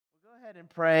ahead and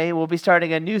pray. We'll be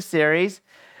starting a new series.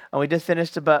 We just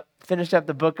finished up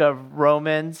the book of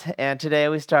Romans, and today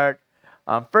we start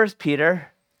 1 Peter.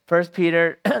 1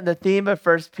 Peter, the theme of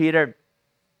 1 Peter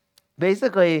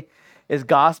basically is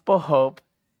gospel hope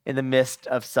in the midst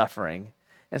of suffering.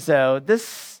 And so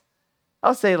this,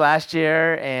 I'll say last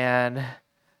year and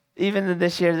even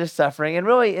this year, there's suffering. And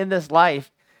really in this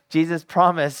life, Jesus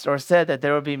promised or said that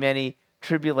there will be many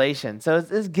tribulations. So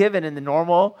it's given in the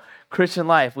normal Christian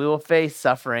life. We will face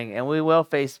suffering and we will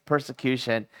face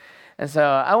persecution. And so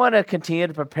I want to continue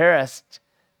to prepare us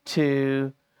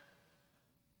to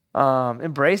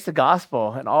embrace the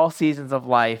gospel in all seasons of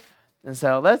life. And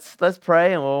so let's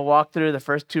pray, and we'll walk through the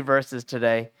first two verses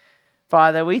today.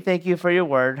 Father, we thank you for your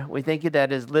word. We thank you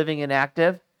that it is living and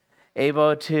active,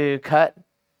 able to cut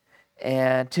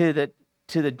and to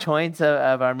the joints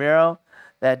of our marrow,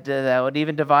 that would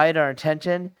even divide our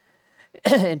intentions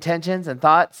and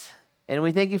thoughts. And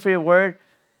we thank you for your word,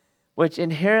 which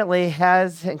inherently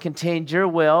has and contains your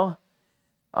will,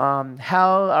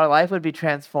 how our life would be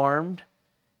transformed.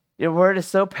 Your word is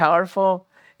so powerful.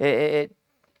 It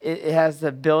has the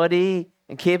ability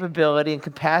and capability and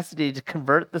capacity to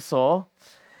convert the soul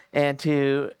and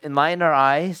to enlighten our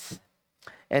eyes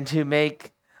and to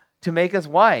make us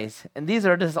wise. And these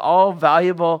are just all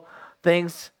valuable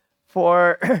things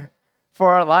for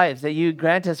our lives that you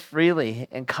grant us freely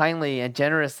and kindly and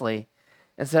generously.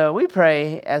 And so we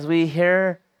pray as we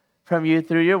hear from you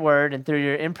through your word and through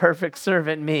your imperfect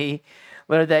servant, me,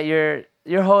 Lord, that your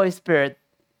Holy Spirit,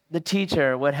 the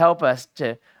teacher, would help us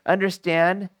to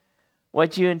understand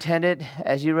what you intended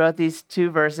as you wrote these two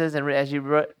verses and as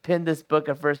you penned this book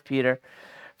of 1 Peter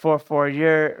for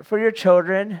your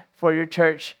children, for your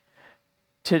church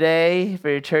today, for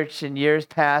your church in years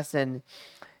past and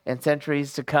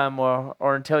centuries to come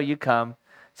or until you come.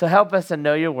 So help us to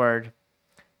know your word.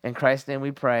 In Christ's name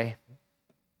we pray.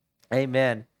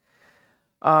 Amen.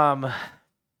 I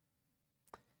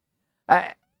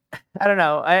don't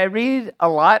know. I read a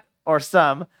lot or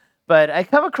some, but I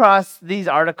come across these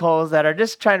articles that are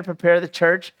just trying to prepare the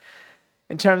church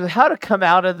in terms of how to come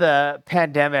out of the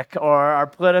pandemic or our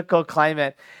political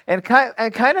climate. And kind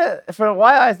of for a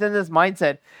while I was in this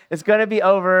mindset, it's going to be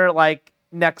over like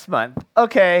next month.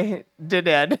 Okay, didn't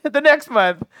end. The next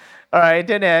month, all right,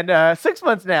 didn't end. 6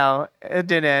 months now, it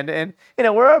didn't end.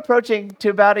 And, we're approaching to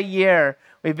about a year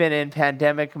we've been in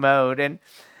pandemic mode. And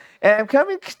I'm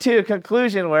coming to a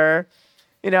conclusion where,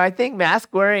 I think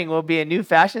mask wearing will be a new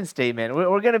fashion statement.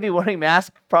 We're going to be wearing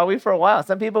masks probably for a while.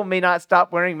 Some people may not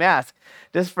stop wearing masks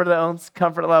just for their own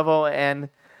comfort level and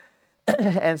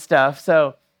stuff.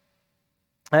 So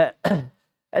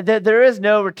there is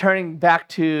no returning back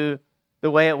to the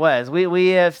way it was. We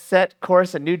have set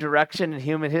course a new direction in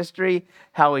human history,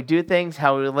 how we do things,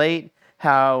 how we relate,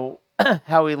 how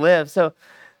we live. So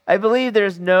I believe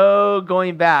there's no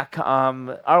going back.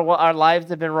 Our lives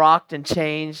have been rocked and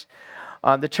changed.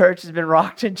 The church has been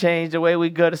rocked and changed. The way we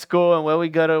go to school and the way we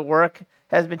go to work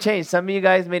has been changed. Some of you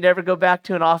guys may never go back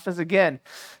to an office again.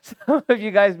 Some of you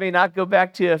guys may not go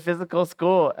back to a physical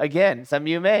school again. Some of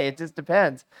you may. It just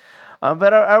depends.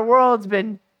 But our world's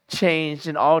been changed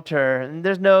and altered, and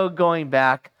there's no going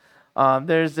back.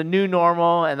 There's the new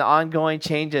normal and the ongoing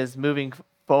changes moving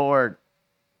forward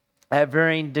at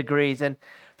varying degrees. And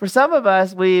for some of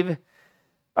us,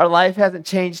 our life hasn't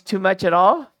changed too much at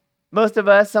all. Most of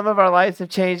us, some of our lives have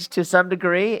changed to some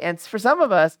degree, and for some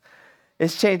of us,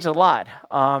 it's changed a lot.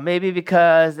 Maybe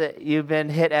because you've been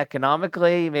hit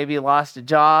economically, maybe you lost a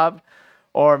job,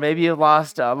 or maybe you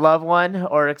lost a loved one,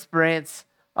 or experienced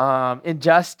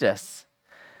injustice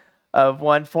of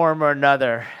one form or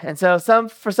another. And so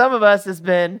for some of us, it's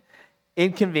been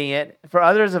inconvenient. For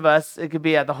others of us, it could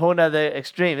be at the whole nother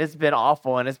extreme. It's been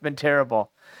awful and it's been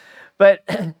terrible. But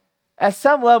at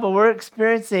some level, we're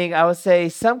experiencing, I would say,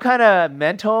 some kind of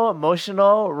mental,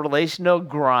 emotional, relational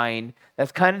grind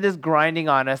that's kind of just grinding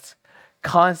on us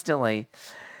constantly.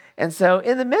 And so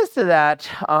in the midst of that,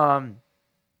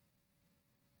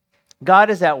 God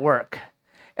is at work.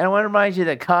 And I want to remind you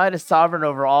that God is sovereign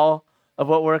over all of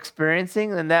what we're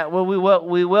experiencing, and that we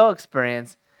will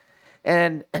experience.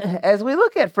 And as we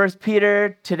look at 1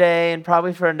 Peter today, and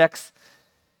probably for the next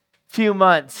few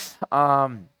months,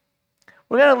 we're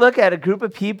going to look at a group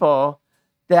of people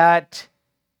that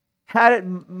had it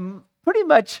pretty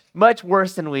much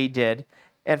worse than we did,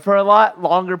 and for a lot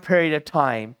longer period of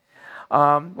time.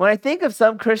 When I think of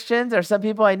some Christians or some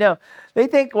people I know, they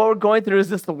think what we're going through is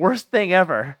just the worst thing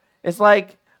ever. It's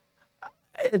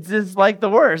just like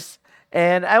the worst.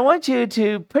 And I want you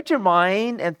to put your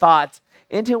mind and thoughts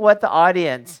into what the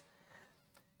audience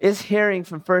is hearing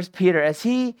from 1 Peter as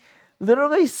he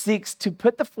literally seeks to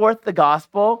put forth the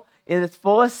gospel in its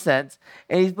fullest sense,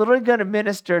 and he's literally going to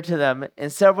minister to them in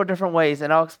several different ways,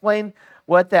 and I'll explain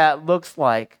what that looks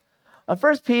like.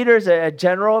 First Peter is a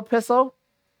general epistle,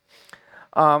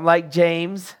 like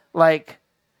James, like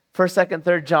 1st, 2nd,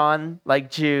 3rd John,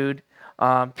 like Jude.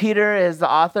 Peter is the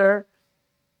author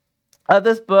of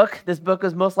this book. This book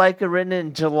is most likely written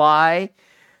in July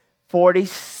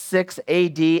 46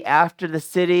 AD, after the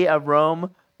city of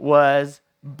Rome was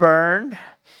burned.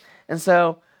 And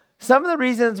so some of the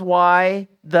reasons why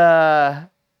the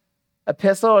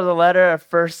epistle or the letter of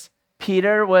First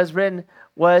Peter was written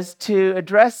was to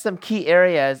address some key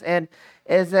areas. And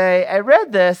as I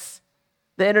read this,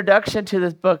 the introduction to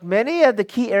this book, many of the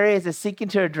key areas it's seeking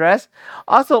to address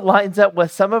also lines up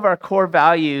with some of our core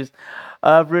values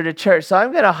of Rooted Church. So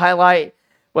I'm going to highlight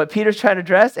what Peter's trying to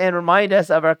address and remind us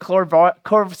of our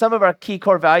some of our key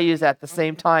core values at the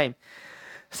same time.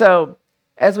 So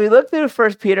as we look through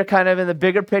 1 Peter kind of in the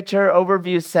bigger picture,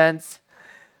 overview sense,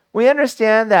 we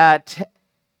understand that,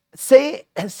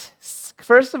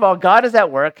 first of all, God is at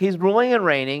work. He's ruling and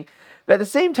reigning. But at the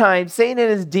same time, Satan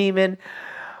and his demon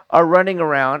are running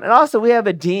around. And also we have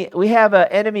an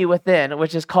enemy within,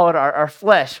 which is called our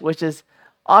flesh, which is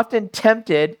often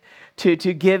tempted to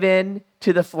give in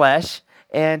to the flesh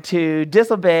and to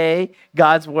disobey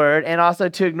God's word, and also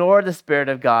to ignore the Spirit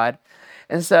of God.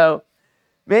 And so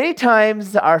many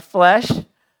times our flesh,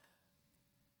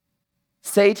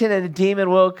 Satan and the demon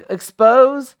will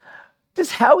expose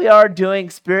just how we are doing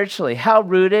spiritually, how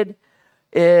rooted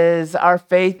is our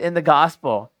faith in the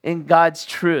gospel, in God's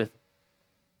truth.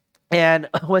 And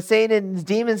what Satan and his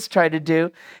demons try to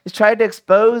do is try to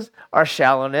expose our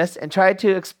shallowness and try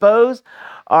to expose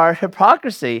our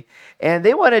hypocrisy. And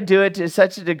they want to do it to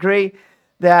such a degree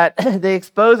that they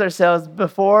expose ourselves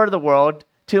before the world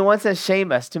to once and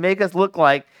shame us, to make us look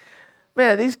like,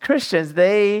 man, these Christians,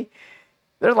 their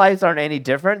lives aren't any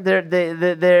different.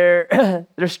 They're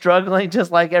struggling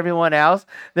just like everyone else.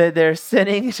 They're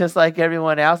sinning just like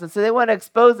everyone else. And so they want to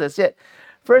expose us. Yet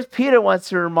First Peter wants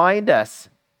to remind us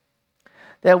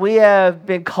that we have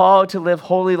been called to live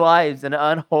holy lives in an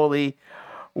unholy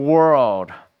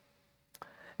world.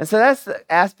 And so that's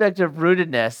the aspect of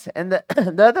rootedness. And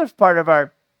the other part of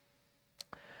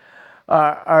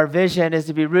our vision is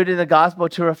to be rooted in the gospel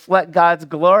to reflect God's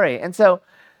glory. And so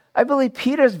I believe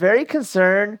Peter's very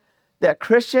concerned that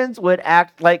Christians would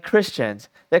act like Christians,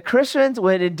 that Christians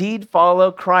would indeed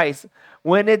follow Christ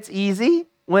when it's easy,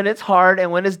 when it's hard,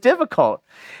 and when it's difficult.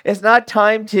 It's not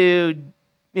time to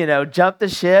jump the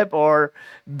ship or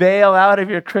bail out of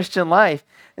your Christian life.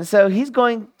 And so he's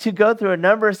going to go through a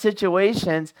number of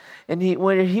situations, and he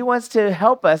wants to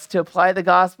help us to apply the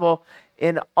gospel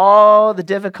in all the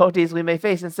difficulties we may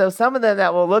face. And so some of them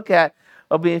that we'll look at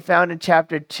will be found in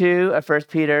chapter 2 of 1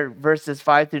 Peter, verses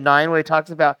 5 through 9, where he talks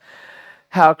about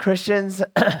how Christians,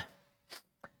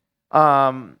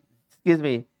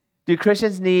 do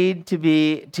Christians need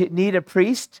a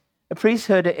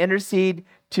priesthood to intercede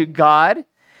to God?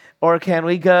 Or can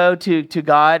we go to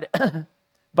God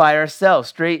by ourselves,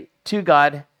 straight to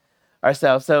God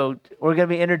ourselves? So we're going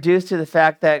to be introduced to the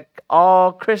fact that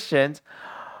all Christians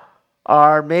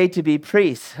are made to be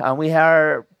priests. We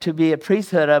are to be a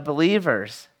priesthood of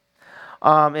believers.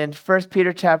 In 1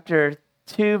 Peter chapter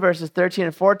 2, verses 13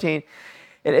 and 14,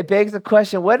 it begs the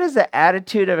question, what is the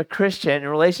attitude of a Christian in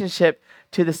relationship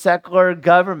to the secular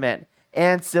government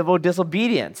and civil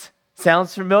disobedience?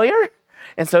 Sounds familiar?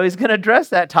 And so he's going to address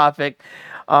that topic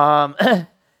as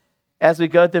we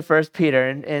go through 1 Peter.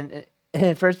 In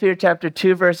 1 Peter chapter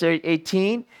 2, verse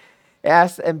 18,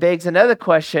 asks and begs another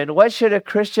question. What should a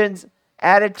Christian's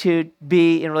attitude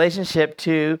be in relationship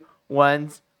to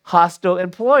one's hostile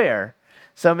employer?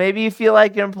 So maybe you feel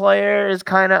like your employer is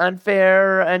kind of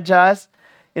unfair or unjust.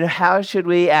 How should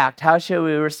we act? How should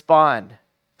we respond?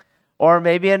 Or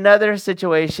maybe another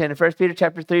situation, 1 Peter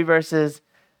chapter 3, verses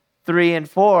 3 and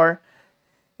 4,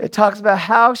 it talks about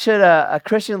how should a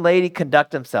Christian lady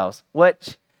conduct themselves.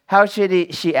 How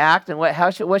should she act, and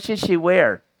what should she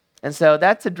wear? And so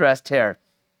that's addressed here.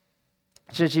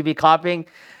 Should she be copying,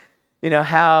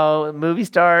 how movie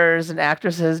stars and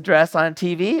actresses dress on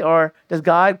TV, or does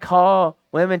God call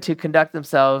women to conduct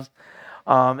themselves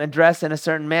and dress in a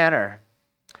certain manner?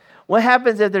 What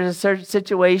happens if there's a certain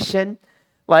situation,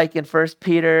 like in 1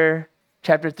 Peter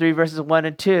chapter 3, verses 1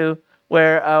 and 2,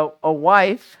 where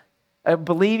a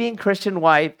believing Christian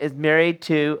wife is married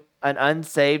to an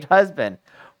unsaved husband?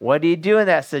 What do you do in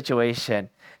that situation?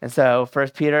 And so 1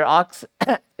 Peter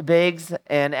begs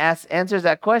and answers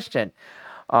that question.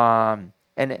 And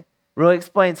it really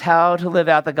explains how to live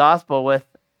out the gospel with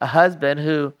a husband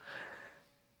who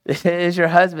is your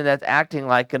husband that's acting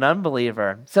like an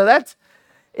unbeliever? So that's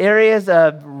areas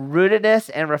of rootedness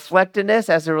and reflectiveness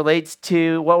as it relates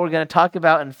to what we're going to talk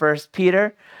about in First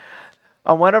Peter.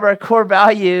 One of our core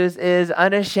values is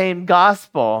unashamed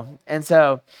gospel. And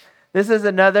so this is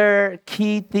another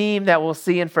key theme that we'll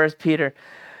see in First Peter.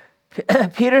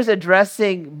 Peter's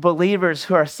addressing believers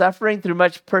who are suffering through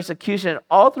much persecution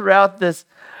all throughout this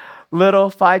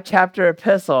little 5-chapter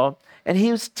epistle. And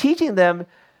he was teaching them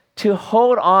to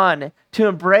hold on, to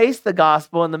embrace the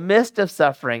gospel in the midst of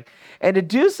suffering, and to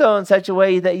do so in such a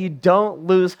way that you don't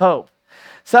lose hope.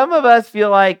 Some of us feel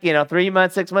like, 3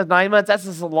 months, 6 months, 9 months, that's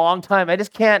just a long time. I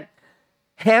just can't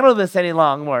handle this any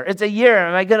longer. It's a year.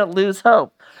 Am I going to lose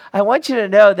hope? I want you to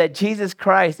know that Jesus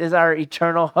Christ is our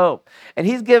eternal hope. And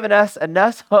he's given us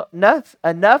enough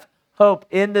hope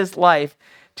in this life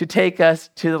to take us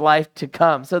to the life to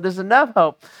come. So there's enough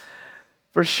hope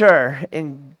for sure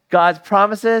in God's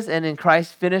promises and in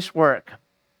Christ's finished work.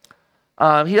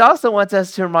 He also wants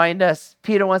us to remind us,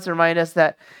 Peter wants to remind us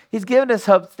that he's given us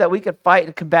hope that we could fight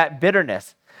and combat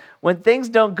bitterness. When things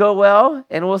don't go well,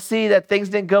 and we'll see that things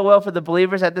didn't go well for the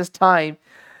believers at this time,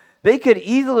 they could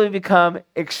easily become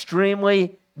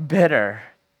extremely bitter.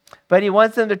 But he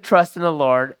wants them to trust in the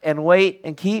Lord and wait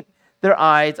and keep their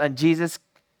eyes on Jesus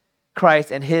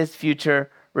Christ and his future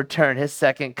return, his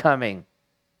second coming.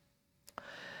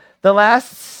 The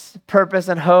last purpose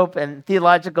and hope and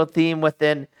theological theme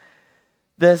within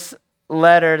this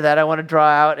letter that I want to draw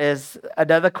out is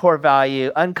another core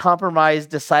value: uncompromised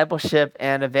discipleship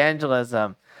and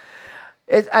evangelism.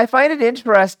 I find it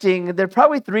interesting. There are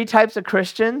probably 3 types of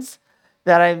Christians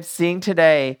that I'm seeing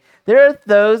today. There are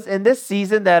those in this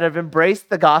season that have embraced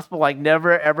the gospel like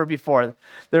never, ever before.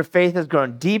 Their faith has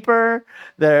grown deeper.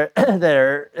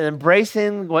 They're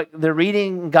embracing what they're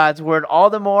reading God's word all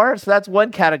the more. So that's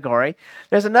one category.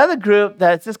 There's another group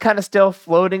that's just kind of still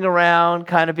floating around,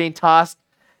 kind of being tossed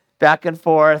back and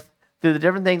forth through the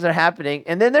different things that are happening.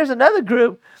 And then there's another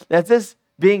group that's just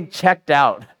being checked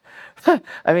out.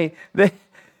 I mean, they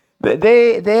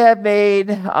have made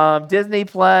Disney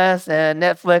Plus and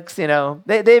Netflix,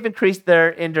 they've increased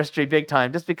their industry big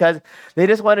time just because they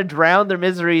just want to drown their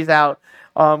miseries out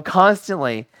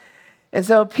constantly. And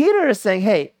so Peter is saying,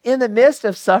 hey, in the midst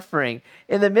of suffering,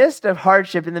 in the midst of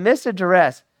hardship, in the midst of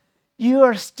duress, you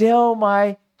are still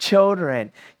my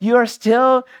children. You are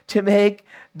still to make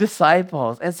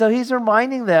disciples. And so he's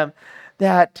reminding them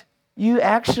that you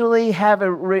actually have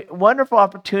a wonderful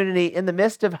opportunity in the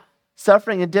midst of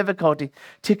suffering and difficulty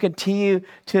to continue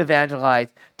to evangelize,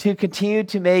 to continue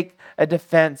to make a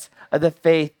defense of the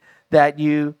faith that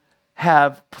you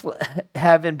have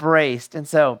embraced. And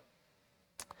so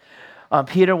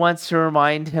Peter wants to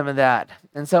remind him of that.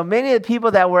 And so many of the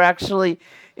people that were actually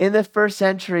in the first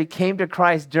century came to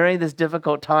Christ during this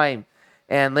difficult time,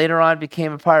 and later on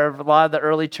became a part of a lot of the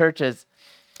early churches.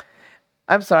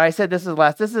 I'm sorry, I said this is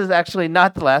last. This is actually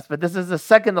not the last, but this is the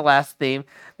second to last theme.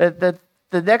 The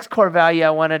next core value I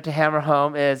wanted to hammer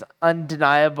home is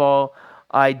undeniable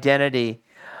identity.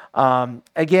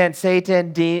 Again,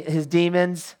 Satan, his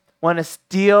demons want to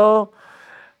steal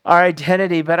our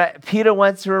identity, but Peter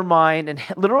wants to remind and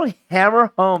literally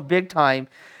hammer home big time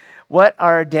what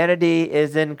our identity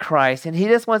is in Christ. And he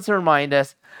just wants to remind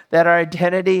us that our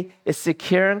identity is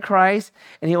secure in Christ,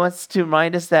 and he wants to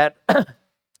remind us that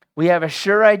we have a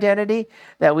sure identity,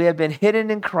 that we have been hidden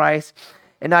in Christ,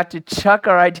 and not to chuck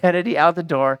our identity out the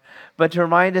door, but to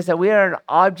remind us that we are an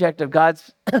object of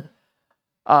God's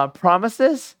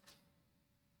promises,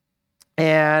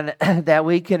 and that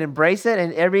we can embrace it,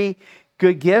 and every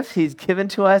good gift he's given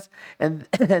to us, and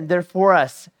they're for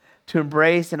us to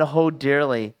embrace and to hold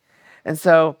dearly. And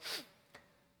so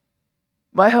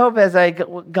my hope as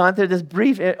I've gone through this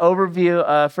brief overview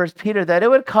of 1 Peter, that it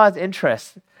would cause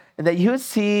interest, and that you would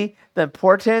see the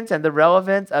importance and the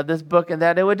relevance of this book, and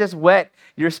that it would just whet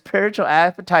your spiritual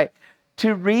appetite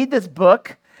to read this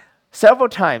book several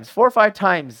times, 4 or 5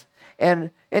 times,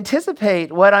 and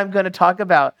anticipate what I'm going to talk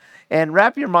about, and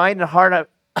wrap your mind and heart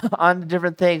on the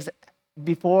different things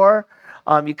before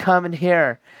you come and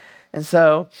hear. And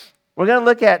so we're going to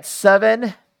look at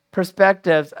 7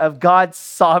 perspectives of God's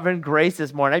sovereign grace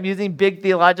this morning. I'm using big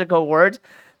theological words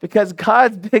because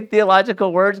God's big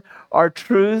theological words are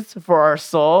truths for our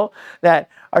soul that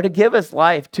are to give us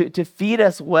life, to feed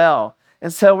us well.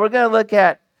 And so we're going to look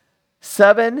at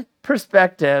 7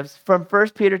 perspectives from 1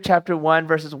 Peter chapter 1,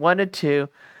 verses 1 to 2,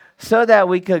 so that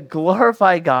we could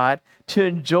glorify God, to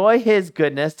enjoy his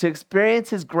goodness, to experience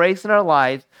his grace in our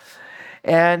lives,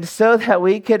 and so that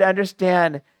we could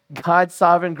understand God's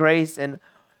sovereign grace and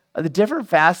the different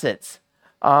facets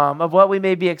of what we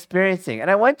may be experiencing.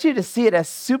 And I want you to see it as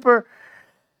super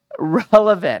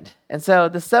relevant. And so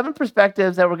the 7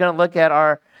 perspectives that we're going to look at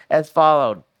are as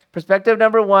followed. Perspective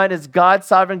number 1 is God's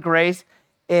sovereign grace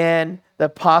in the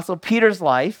Apostle Peter's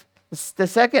life. The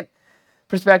second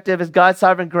perspective is God's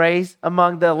sovereign grace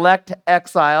among the elect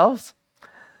exiles.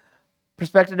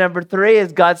 Perspective number 3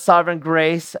 is God's sovereign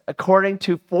grace according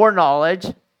to foreknowledge.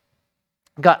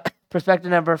 Perspective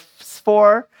number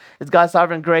 4 is God's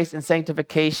sovereign grace in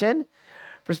sanctification.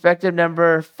 Perspective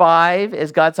number 5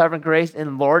 is God's sovereign grace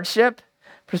in lordship.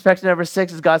 Perspective number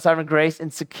 6 is God's sovereign grace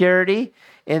in security.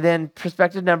 And then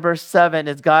perspective number 7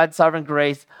 is God's sovereign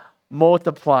grace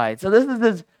multiplied. So this is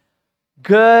this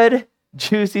good,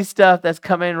 juicy stuff that's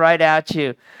coming right at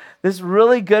you. This is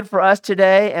really good for us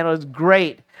today, and it was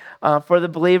great for the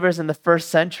believers in the first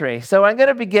century. So I'm going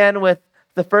to begin with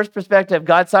the first perspective,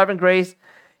 God's sovereign grace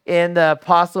in the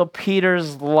Apostle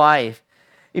Peter's life.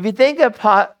 If you think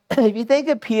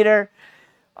of Peter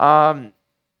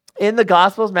in the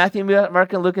Gospels, Matthew,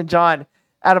 Mark, and Luke, and John,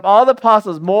 out of all the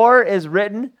apostles, more is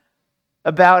written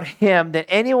about him than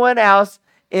anyone else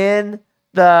in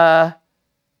the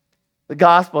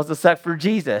Gospels except for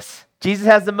Jesus. Jesus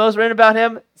has the most written about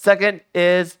him. Second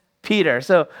is Peter.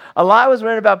 So a lot was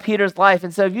written about Peter's life.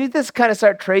 And so if you just kind of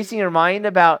start tracing your mind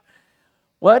about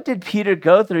what did Peter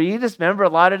go through, you just remember a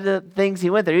lot of the things he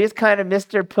went through. He was kind of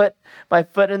Mr. Put my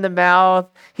foot in the mouth.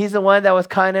 He's the one that was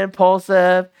kind of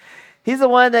impulsive. He's the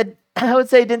one that I would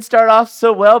say didn't start off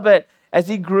so well, but as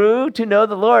he grew to know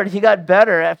the Lord, he got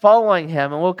better at following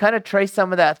him. And we'll kind of trace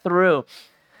some of that through.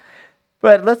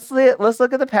 But let's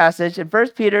look at the passage in 1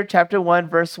 Peter chapter 1,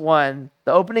 verse 1.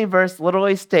 The opening verse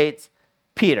literally states,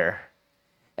 Peter,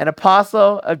 an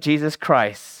apostle of Jesus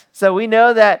Christ. So we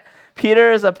know that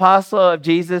Peter is apostle of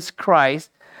Jesus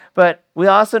Christ, but we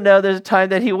also know there's a time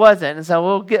that he wasn't. And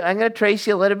so I'm going to trace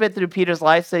you a little bit through Peter's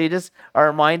life so you just are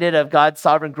reminded of God's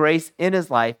sovereign grace in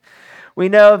his life. We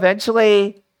know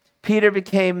eventually Peter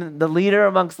became the leader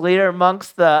amongst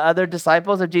the other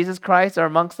disciples of Jesus Christ, or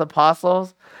amongst the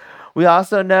apostles. We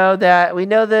also know that, we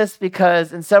know this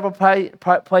because in several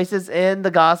places in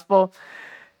the gospel,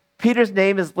 Peter's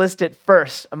name is listed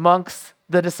first amongst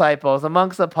the disciples,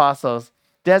 amongst the apostles,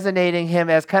 designating him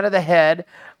as kind of the head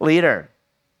leader.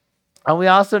 And we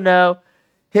also know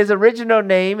his original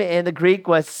name in the Greek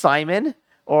was Simon,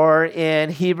 or in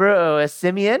Hebrew it was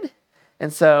Simeon.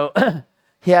 And so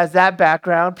he has that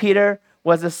background. Peter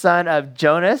was the son of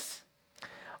Jonas.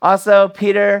 Also,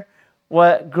 Peter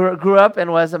grew up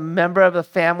and was a member of a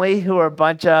family who were a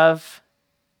bunch of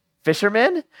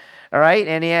fishermen, all right?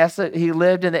 And he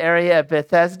lived in the area of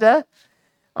Bethesda,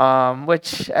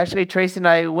 which actually Tracy and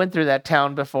I went through that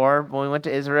town before when we went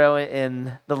to Israel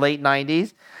in the late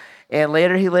 90s. And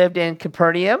later he lived in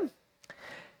Capernaum.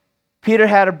 Peter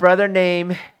had a brother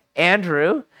named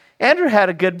Andrew. Andrew had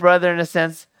a good brother in a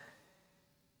sense.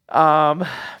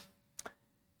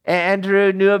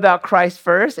 Andrew knew about Christ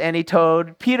first, and he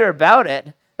told Peter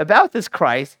about this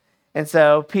Christ. And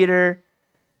so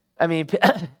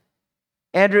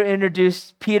Andrew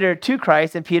introduced Peter to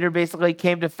Christ, and Peter basically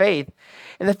came to faith.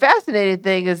 And the fascinating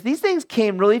thing is these things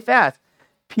came really fast.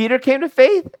 Peter came to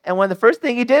faith, and the first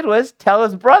thing he did was tell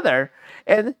his brother.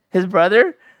 And his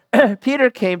brother, Peter,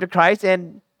 came to Christ,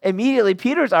 and immediately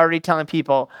Peter's already telling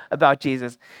people about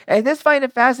Jesus. And I just find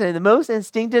it fascinating. The most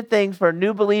instinctive thing for a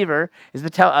new believer is to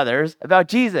tell others about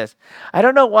Jesus. I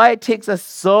don't know why it takes us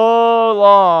so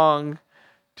long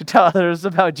to tell others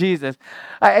about Jesus.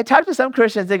 I talk to some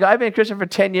Christians, they go, I've been a Christian for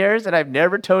 10 years and I've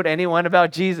never told anyone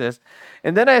about Jesus.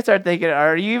 And then I start thinking,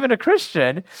 are you even a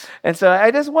Christian? And so I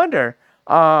just wonder,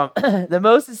 the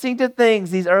most instinctive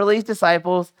things these early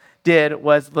disciples did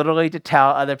was literally to tell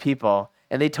other people.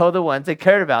 And they told the ones they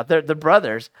cared about, their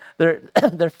brothers,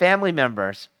 their family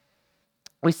members.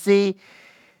 We see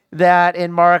that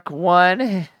in Mark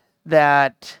 1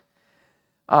 that,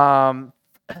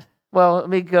 let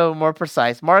me go more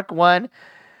precise. Mark 1,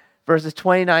 verses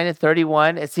 29 and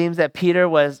 31, it seems that Peter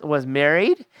was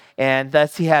married, and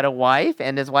thus he had a wife,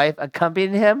 and his wife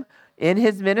accompanied him in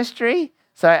his ministry.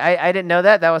 So I didn't know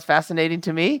that. That was fascinating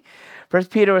to me.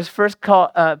 Peter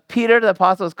the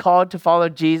apostle was called to follow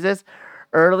Jesus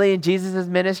early in Jesus'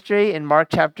 ministry in Mark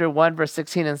chapter 1, verse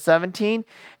 16 and 17.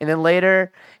 And then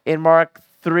later in Mark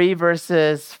 3,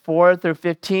 verses 4 through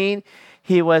 15,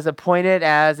 he was appointed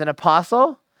as an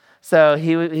apostle. So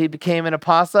he became an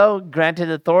apostle, granted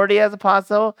authority as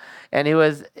apostle, and he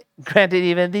was granted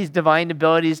even these divine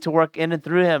abilities to work in and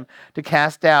through him to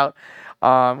cast out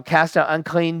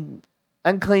unclean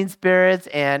spirits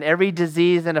and every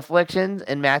disease and afflictions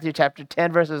in Matthew chapter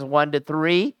 10, verses 1 to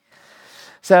 3.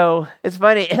 So it's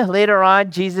funny, later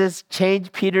on, Jesus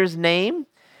changed Peter's name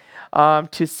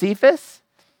to Cephas.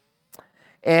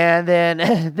 And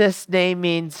then this name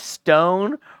means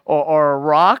stone or a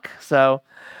rock. So,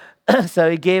 so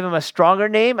he gave him a stronger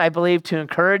name, I believe, to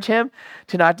encourage him,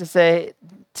 to say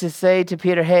to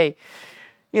Peter, hey,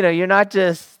 you're not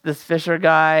just this fisher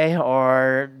guy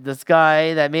or this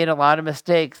guy that made a lot of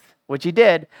mistakes, which he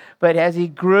did, but as he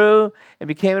grew and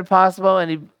became impossible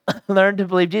and he learned to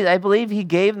believe Jesus, I believe he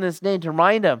gave him this name to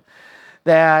remind him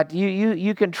that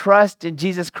you can trust in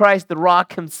Jesus Christ, the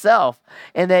rock himself,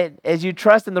 and that as you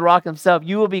trust in the rock himself,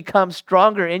 you will become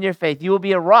stronger in your faith. You will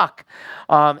be a rock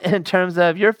in terms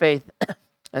of your faith.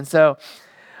 And so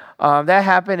that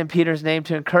happened in Peter's name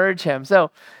to encourage him.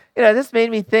 So, this made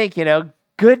me think,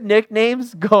 good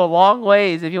nicknames go a long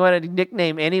ways if you want to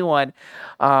nickname anyone.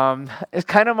 It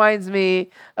kind of reminds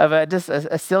me of just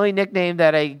a silly nickname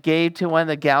that I gave to one of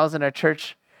the gals in our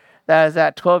church that I was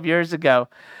at 12 years ago.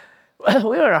 We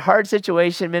were in a hard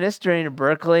situation ministering to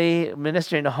Berkeley,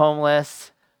 ministering to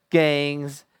homeless,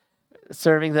 gangs,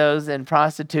 serving those in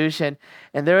prostitution.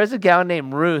 And there was a gal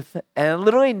named Ruth, and I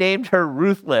literally named her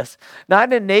Ruthless.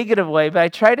 Not in a negative way, but I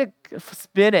tried to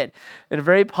spin it in a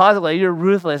very positive way. You're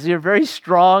ruthless. You're very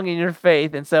strong in your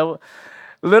faith. And so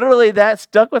literally that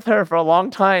stuck with her for a long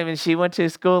time. And she went to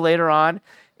school later on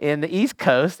in the East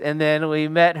Coast. And then we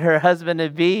met her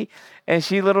husband-to-be. And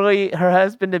her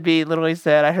husband-to-be literally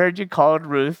said, I heard you called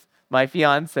Ruth, my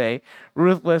fiance,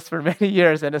 ruthless for many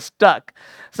years, and it stuck.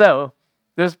 So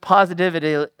there's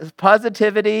positivity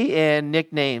in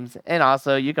nicknames, and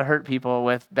also you can hurt people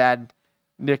with bad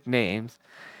nicknames.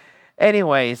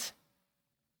 Anyways,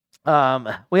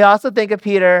 we also think of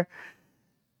Peter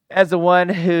as the one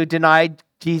who denied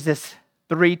Jesus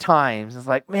 3 times. It's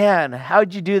like, man,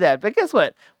 how'd you do that? But guess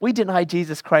what? We deny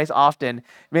Jesus Christ often,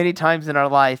 many times in our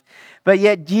life. But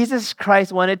yet Jesus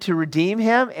Christ wanted to redeem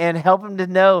him and help him to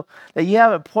know that you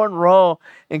have an important role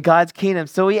in God's kingdom.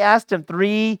 So he asked him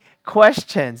 3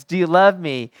 questions. Do you love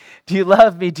me? Do you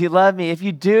love me? Do you love me? If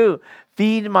you do,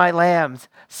 feed my lambs,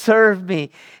 serve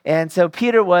me. And so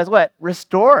Peter was what?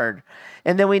 Restored.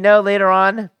 And then we know later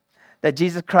on that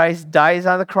Jesus Christ dies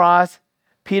on the cross.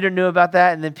 Peter knew about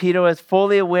that, and then Peter was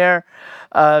fully aware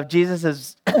of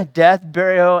Jesus' death,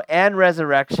 burial, and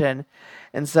resurrection.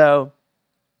 And so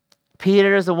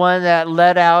Peter is the one that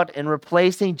led out in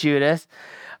replacing Judas.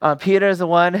 Peter is the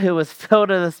one who was filled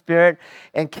with the Spirit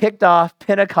and kicked off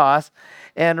Pentecost.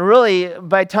 And really,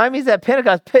 by the time he's at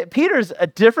Pentecost, Peter's a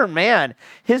different man.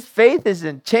 His faith is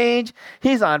in change.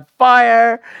 He's on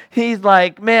fire. He's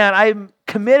like, man, I'm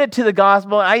committed to the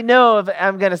gospel. I know if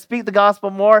I'm going to speak the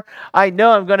gospel more, I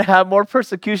know I'm going to have more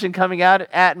persecution coming out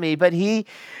at me. But he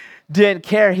didn't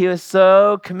care. He was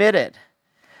so committed.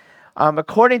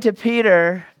 According to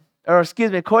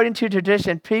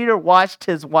tradition, Peter watched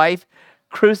his wife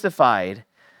crucified.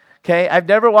 Okay, I've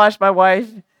never watched my wife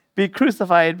be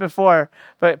crucified before,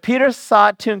 but Peter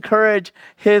sought to encourage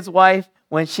his wife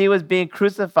when she was being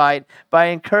crucified by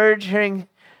encouraging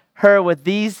her with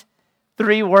these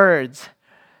 3 words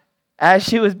as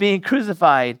she was being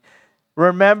crucified.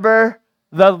 Remember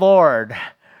the Lord.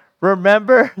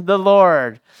 Remember the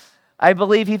Lord. I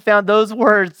believe he found those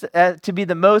words to be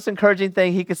the most encouraging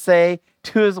thing he could say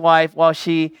to his wife while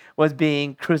she was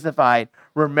being crucified.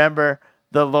 Remember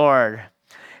the Lord.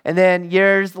 And then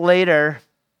years later,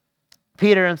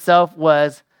 Peter himself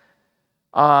was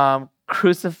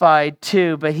crucified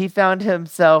too, but he found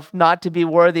himself not to be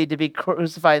worthy to be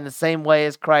crucified in the same way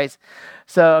as Christ.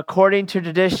 So according to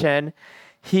tradition,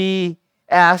 he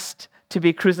asked to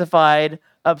be crucified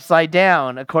upside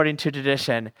down, according to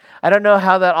tradition. I don't know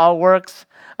how that all works.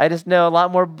 I just know a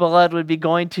lot more blood would be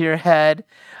going to your head,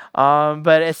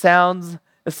 but it sounds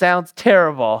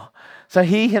terrible. So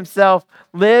he himself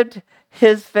lived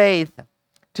his faith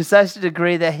to such a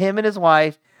degree that him and his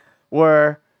wife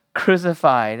were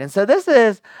crucified. And so this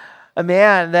is a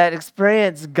man that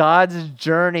experienced God's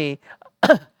journey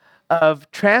of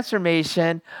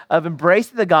transformation, of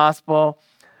embracing the gospel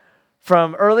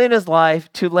from early in his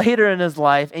life to later in his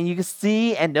life. And you can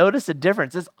see and notice a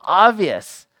difference. It's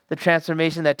obvious, the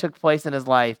transformation that took place in his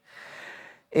life.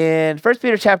 In 1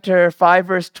 Peter chapter 5,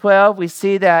 verse 12, we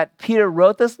see that Peter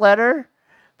wrote this letter,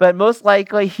 but most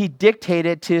likely he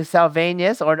dictated to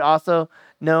Silvanus, or also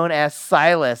known as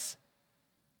Silas.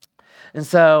 And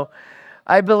so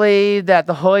I believe that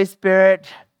the Holy Spirit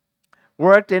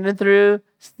worked in and through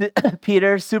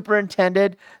Peter,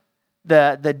 superintended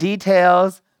the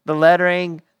details, the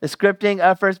lettering, the scripting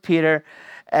of 1 Peter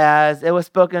as it was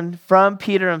spoken from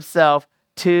Peter himself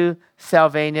to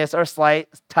Silvanus or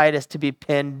Titus to be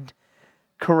pinned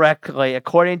correctly,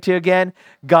 according to, again,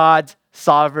 God's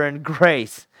sovereign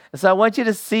grace. And so I want you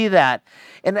to see that.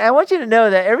 And I want you to know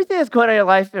that everything that's going on in your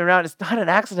life and around is not an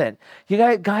accident. You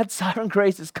got God's sovereign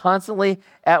grace is constantly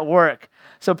at work.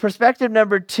 So perspective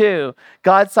number 2,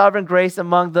 God's sovereign grace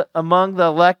among the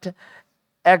elect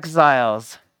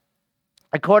exiles.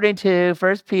 According to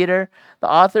 1 Peter, the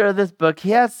author of this book,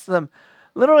 he has some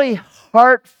literally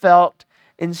heartfelt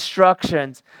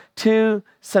instructions to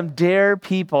some dear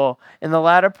people in the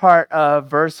latter part of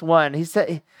verse 1. He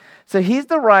said, so he's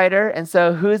the writer, and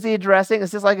so who is he addressing?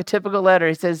 It's just like a typical letter.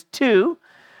 He says, to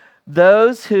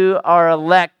those who are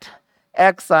elect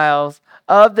exiles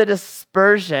of the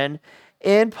dispersion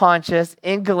in Pontus,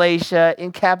 in Galatia,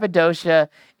 in Cappadocia,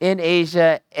 in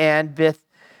Asia, and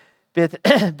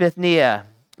Bithynia.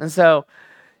 And so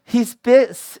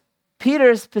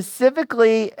Peter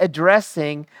specifically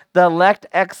addressing the elect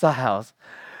exiles.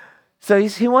 So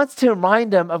he wants to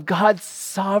remind them of God's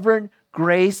sovereign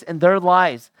grace in their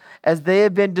lives as they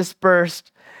have been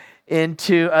dispersed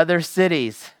into other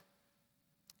cities.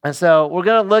 And so we're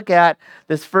going to look at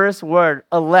this first word,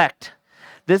 elect.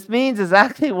 This means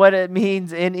exactly what it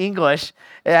means in English.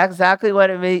 Exactly what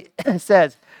it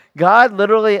says. God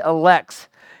literally elects.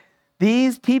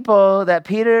 These people that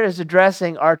Peter is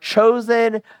addressing are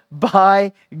chosen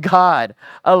by God,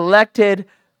 elected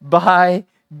by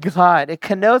God. It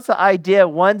connotes the idea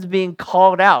of one's being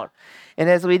called out. And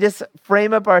as we just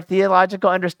frame up our theological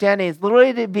understanding, it's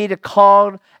literally to be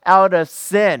called out of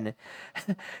sin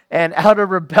and out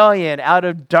of rebellion, out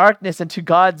of darkness into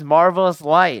God's marvelous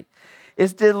light.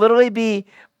 It's to literally be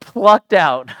plucked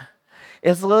out.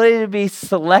 It's literally to be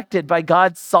selected by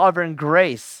God's sovereign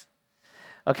grace.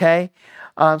 Okay?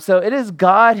 So it is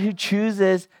God who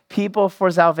chooses people for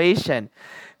salvation.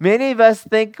 Many of us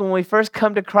think when we first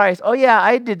come to Christ, oh yeah,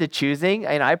 I did the choosing,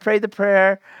 and I prayed the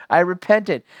prayer, I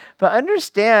repented. But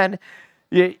understand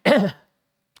your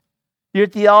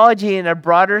theology in a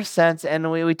broader sense,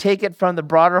 and we take it from the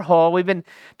broader whole. We've been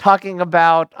talking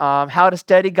about how to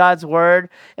study God's word,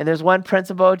 and there's one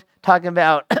principle talking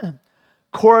about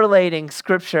correlating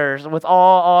scriptures with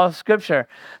all of scripture.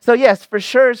 So yes, for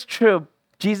sure it's true.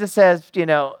 Jesus says,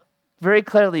 very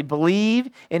clearly, believe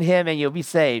in him and you'll be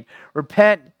saved.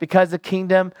 Repent because the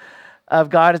kingdom of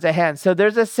God is at hand. So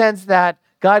there's a sense that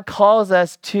God calls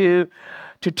us to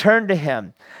turn to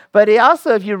him. But he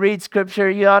also, if you read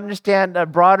scripture, you understand a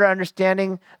broader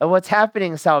understanding of what's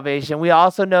happening in salvation. We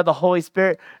also know the Holy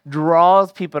Spirit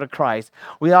draws people to Christ.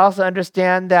 We also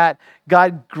understand that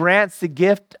God grants the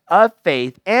gift of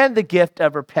faith and the gift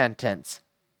of repentance.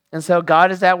 And so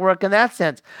God is at work in that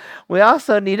sense. We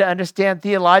also need to understand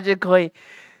theologically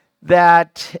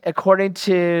that according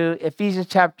to Ephesians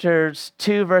chapters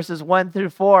 2, verses 1 through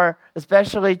 4,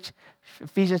 especially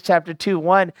Ephesians chapter 2,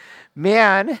 1,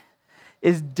 man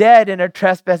is dead in our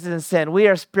trespasses and sin. We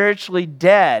are spiritually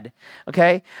dead,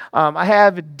 okay? I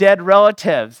have dead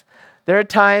relatives. There are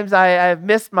times I've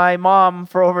missed my mom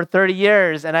for over 30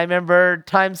 years, and I remember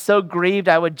times so grieved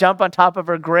I would jump on top of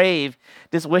her grave,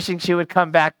 just wishing she would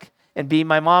come back and be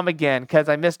my mom again because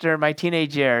I missed her in my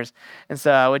teenage years. And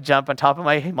so I would jump on top of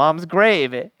my mom's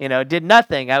grave. It did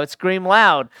nothing. I would scream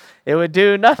loud. It would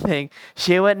do nothing.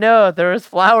 She wouldn't know if there was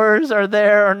flowers or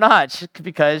there or not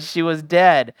because she was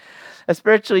dead. A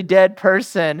spiritually dead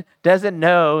person doesn't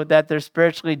know that they're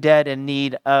spiritually dead in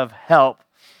need of help.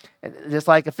 Just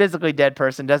like a physically dead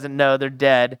person doesn't know they're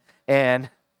dead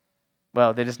and,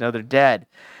 well, they just know they're dead.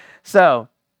 So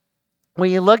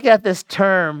when you look at this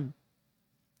term,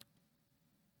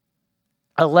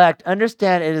 elect,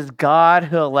 understand it is God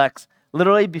who elects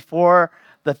literally before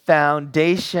the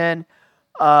foundation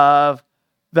of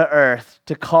the earth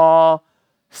to call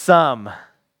some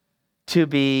to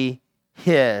be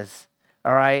his.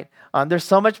 All right? There's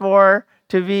so much more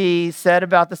to be said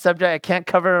about the subject. I can't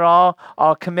cover it all.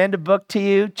 I'll commend a book to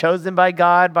you, Chosen by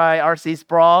God by R.C.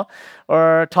 Sproul,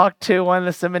 or talk to one of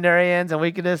the seminarians, and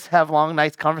we can just have long,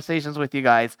 nice conversations with you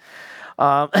guys.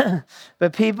 But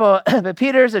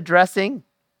Peter's addressing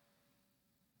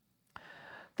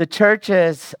the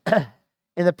churches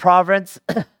in the province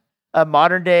of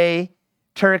modern-day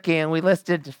Turkey, and we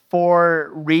listed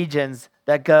 4 regions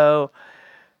that go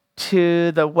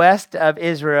to the west of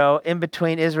Israel, in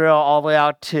between Israel, all the way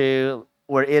out to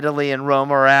where Italy and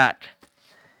Rome are at.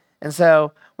 And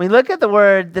so when we look at the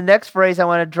word, the next phrase I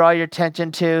want to draw your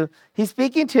attention to, he's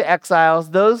speaking to exiles,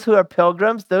 those who are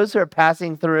pilgrims, those who are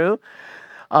passing through,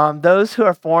 those who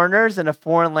are foreigners in a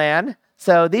foreign land.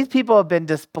 So these people have been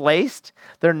displaced.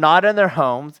 They're not in their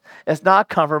homes. It's not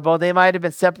comfortable. They might have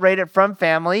been separated from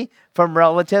family, from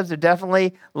relatives. They're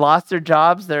definitely lost their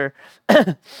jobs. They're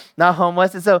not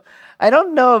homeless. And so I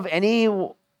don't know of any,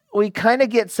 we kind of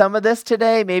get some of this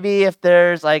today. Maybe if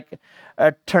there's like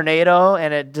a tornado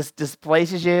and it just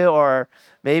displaces you, or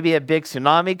maybe a big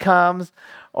tsunami comes,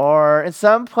 or in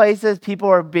some places people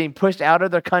are being pushed out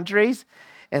of their countries.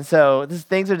 And so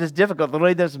things are just difficult.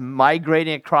 Literally, there's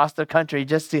migrating across the country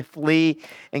just to flee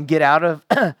and get out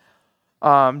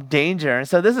of danger. And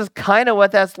so this is kind of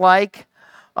what that's like.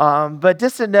 But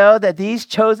just to know that these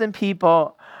chosen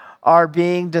people are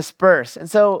being dispersed.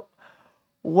 And so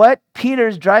what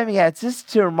Peter's driving at is just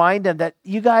to remind them that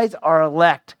you guys are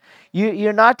elect.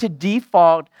 You're not to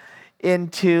default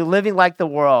into living like the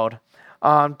world,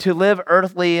 to live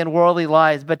earthly and worldly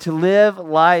lives, but to live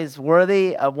lives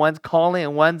worthy of one's calling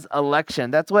and one's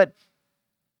election. That's what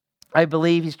I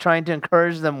believe he's trying to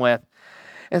encourage them with.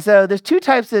 And so there's two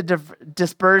types of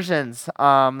dispersions.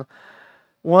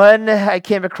 One I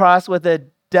came across with a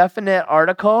definite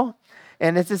article,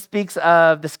 and it just speaks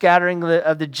of the scattering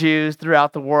of the Jews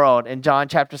throughout the world in John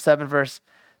chapter 7, verse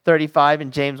 35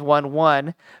 and James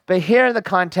 1:1. But here in the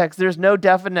context, there's no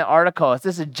definite article. It's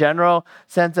just a general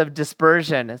sense of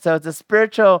dispersion. And so it's a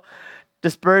spiritual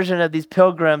dispersion of these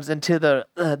pilgrims into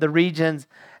the regions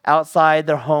outside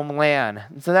their homeland.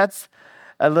 And so that's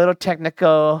a little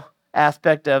technical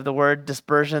aspect of the word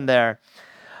dispersion there.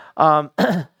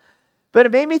 But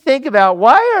it made me think about,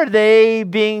 why are they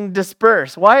being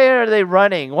dispersed? Why are they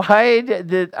running? Why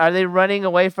are they running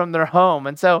away from their home?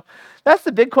 And so that's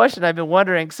the big question I've been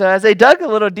wondering. So as I dug a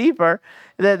little deeper,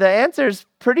 the answer is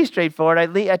pretty straightforward.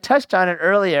 I touched on it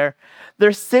earlier.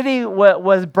 Their city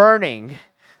was burning.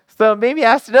 So maybe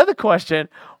ask another question.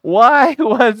 Why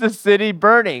was the city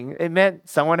burning? It meant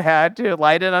someone had to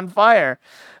light it on fire.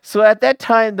 So at that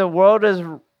time, the world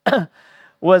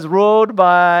was ruled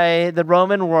by the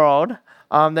Roman world.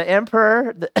 The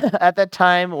emperor at that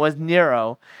time was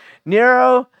Nero.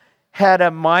 Nero had a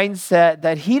mindset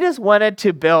that he just wanted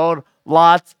to build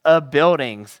lots of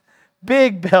buildings,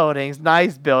 big buildings,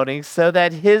 nice buildings, so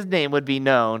that his name would be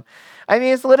known. I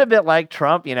mean, it's a little bit like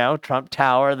Trump, Trump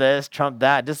Tower this, Trump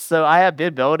that, just so I have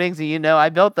big buildings and I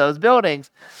built those buildings.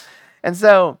 And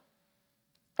so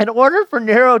in order for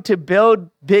Nero to build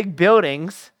big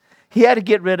buildings, he had to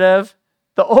get rid of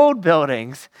the old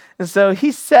buildings. And so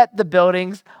he set the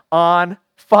buildings on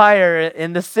fire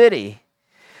in the city.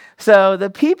 So the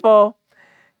people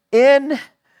in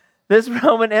this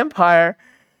Roman Empire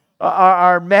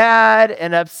are mad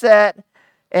and upset,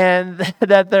 and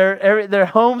that their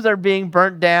homes are being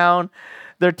burnt down,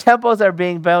 their temples are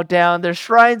being built down, their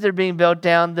shrines are being built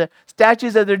down, the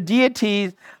statues of their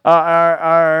deities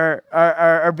are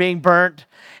being burnt.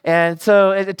 And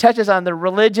so it touches on their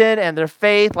religion and their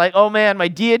faith, like, oh man, my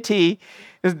deity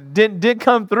didn't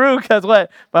come through, because what?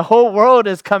 My whole world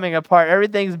is coming apart.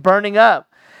 Everything's burning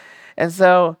up. And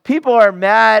so people are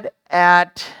mad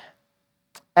at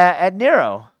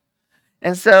Nero.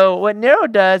 And so what Nero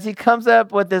does, he comes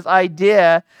up with this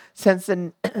idea, since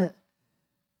the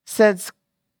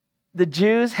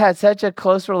Jews had such a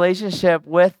close relationship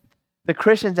with the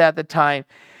Christians at the time,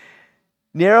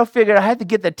 Nero figured, I had to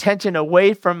get the attention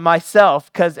away from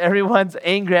myself because everyone's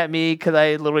angry at me because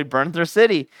I literally burned their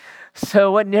city.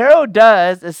 So what Nero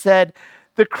does is said,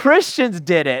 the Christians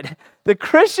did it. The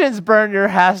Christians burned your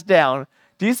house down.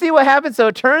 Do you see what happened? So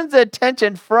it turns the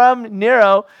attention from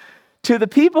Nero to the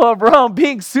people of Rome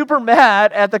being super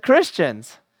mad at the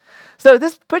Christians. So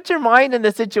just put your mind in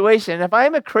the situation. If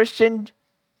I'm a Christian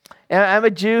and I'm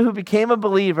a Jew who became a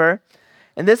believer,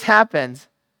 and this happens,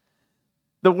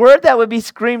 the word that would be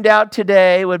screamed out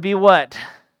today would be what?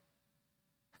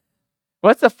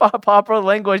 What's the popular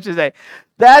language today?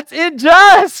 That's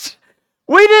unjust.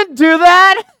 We didn't do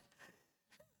that.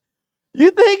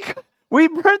 You think we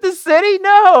burnt the city?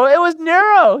 No, it was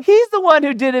Nero. He's the one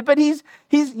who did it, but he's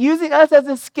using us as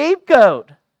a scapegoat.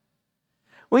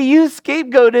 We use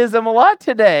scapegoatism a lot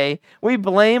today. We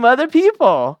blame other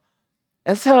people.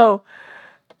 And so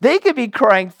they could be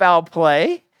crying foul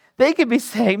play. They could be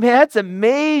saying, man, that's a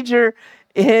major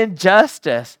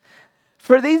injustice.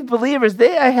 For these believers,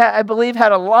 I believe,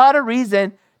 had a lot of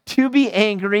reason to be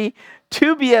angry,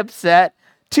 to be upset,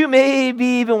 to maybe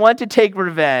even want to take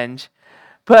revenge.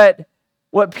 But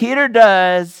what Peter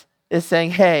does is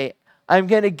saying, hey, I'm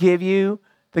going to give you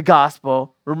the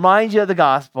gospel, remind you of the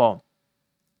gospel,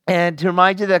 and to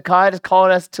remind you that God has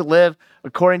called us to live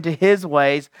according to his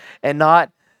ways and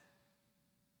not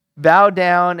bow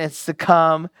down and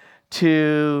succumb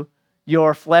to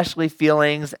your fleshly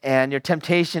feelings and your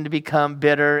temptation to become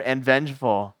bitter and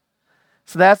vengeful.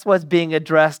 So that's what's being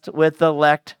addressed with the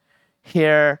elect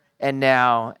here and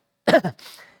now.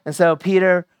 And so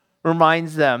Peter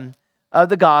reminds them of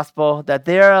the gospel, that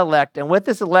they are elect. And with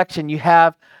this election, you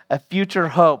have a future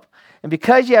hope. And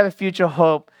because you have a future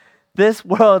hope, this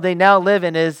world they now live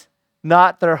in is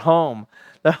not their home.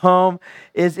 The home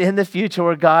is in the future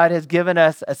where God has given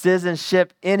us a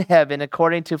citizenship in heaven,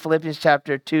 according to Philippians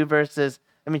chapter 3, verses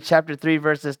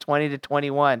 20 to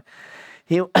 21.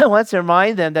 He wants to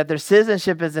remind them that their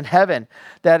citizenship is in heaven,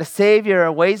 that a Savior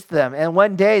awaits them, and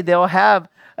one day they'll have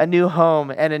a new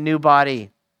home and a new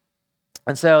body.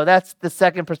 And so that's the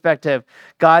second perspective,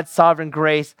 God's sovereign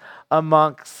grace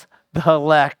amongst the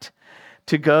elect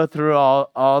to go through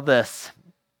all this.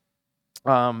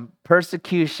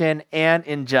 Persecution and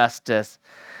injustice.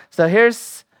 So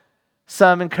here's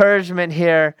some encouragement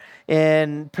here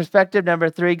in perspective number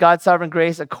 3, God's sovereign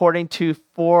grace according to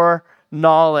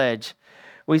foreknowledge.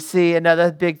 We see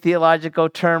another big theological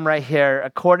term right here,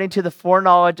 according to the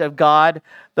foreknowledge of God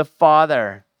the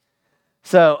Father.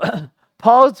 So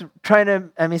Peter's trying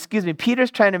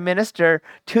to minister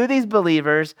to these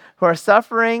believers who are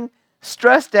suffering,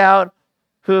 stressed out,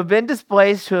 who have been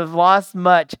displaced, who have lost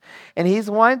much. And he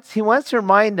wants to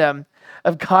remind them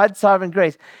of God's sovereign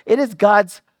grace. It is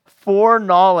God's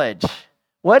foreknowledge.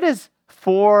 What is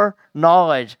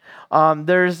foreknowledge? I'm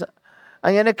going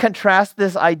to contrast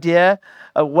this idea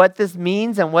of what this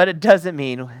means and what it doesn't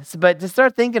mean. But to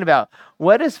start thinking about,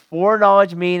 what does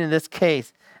foreknowledge mean in this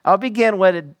case? I'll begin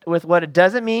with what it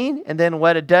doesn't mean, and then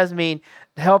what it does mean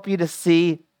to help you to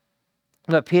see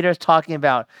what Peter's talking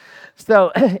about. So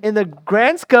in the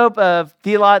grand scope of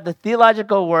the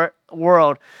theological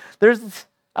world, there's,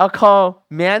 I'll call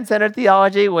man-centered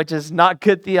theology, which is not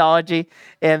good theology,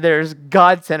 and there's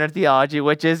God-centered theology,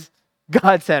 which is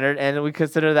God-centered, and we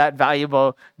consider that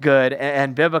valuable, good,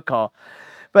 and biblical.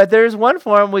 But there's one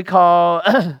form we call,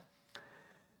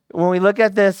 when we look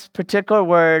at this particular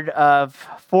word of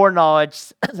foreknowledge,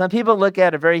 some people look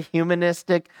at a very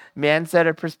humanistic,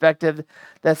 man-centered perspective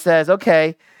that says,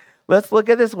 okay, let's look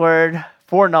at this word,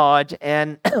 foreknowledge,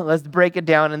 and let's break it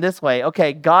down in this way.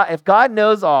 Okay, if God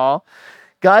knows all,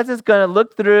 God's just going to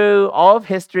look through all of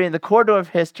history and the corridor of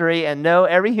history and know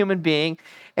every human being,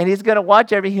 and he's going to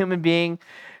watch every human being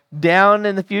down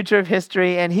in the future of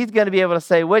history, and he's going to be able to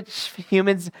say which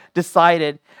humans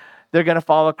decided they're going to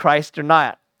follow Christ or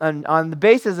not. And on the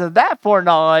basis of that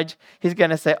foreknowledge, he's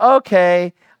going to say,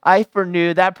 okay, I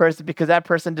foreknew that person because that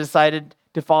person decided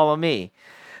to follow me.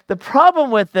 The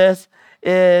problem with this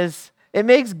is it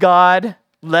makes God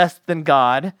less than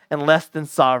God and less than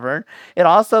sovereign. It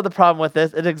also, the problem with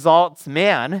this, it exalts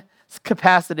man's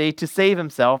capacity to save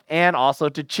himself and also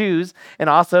to choose and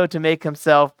also to make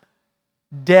himself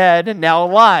dead and now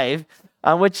alive,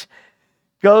 which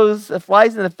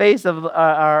flies in the face of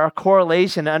our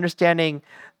correlation, understanding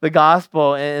the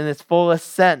gospel in its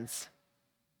fullest sense.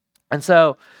 And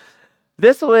so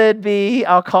this would be,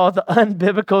 I'll call it the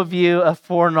unbiblical view of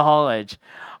foreknowledge.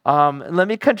 Let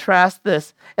me contrast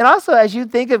this. And also, as you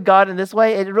think of God in this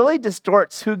way, it really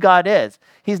distorts who God is.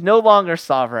 He's no longer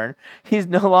sovereign. He's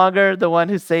no longer the one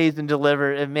who saves and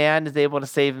delivers, and man is able to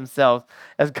save himself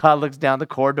as God looks down the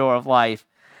corridor of life.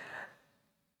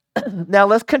 Now,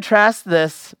 let's contrast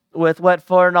this with what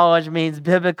foreknowledge means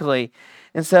biblically.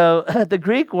 And so the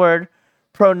Greek word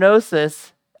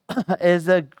prognosis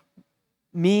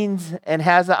means and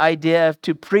has the idea of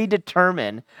to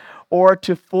predetermine or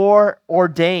to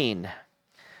foreordain.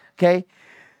 Okay?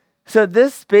 So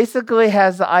this basically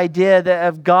has the idea that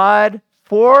of God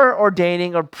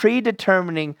foreordaining or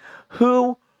predetermining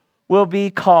who will be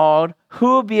called, who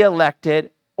will be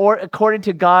elected, or according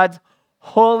to God's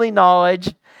holy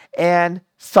knowledge and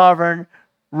sovereign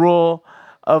rule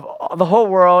of the whole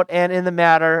world, and in the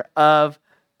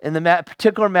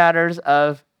particular matters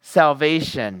of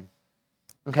salvation.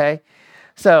 Okay,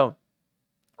 so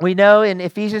we know in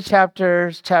Ephesians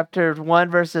chapter 1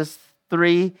 verses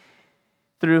 3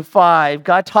 through 5,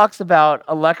 God talks about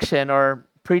election or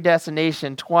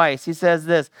predestination twice. He says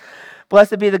this: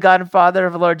 "Blessed be the God and Father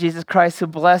of the Lord Jesus Christ, who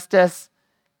blessed us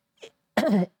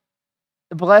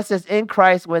in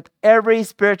Christ with every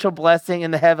spiritual blessing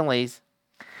in the heavenlies.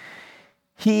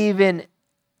 He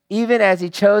even as he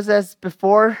chose us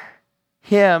before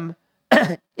him,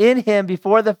 in him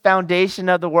before the foundation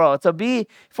of the world." So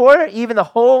before even the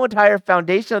whole entire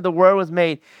foundation of the world was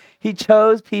made, he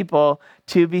chose people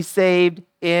to be saved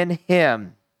in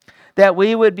him, that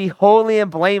we would be holy and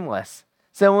blameless.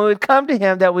 So when we would come to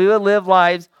him, that we would live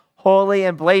lives holy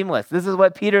and blameless. This is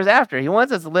what Peter's after. He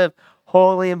wants us to live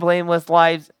holy and blameless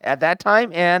lives at that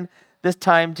time and this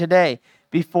time today,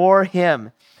 before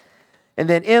him. And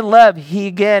then in love, he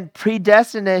again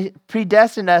predestined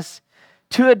us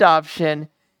to adoption,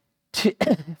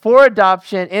 for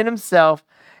adoption in himself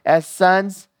as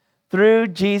sons through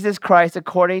Jesus Christ,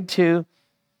 according to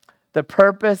the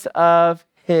purpose of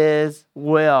his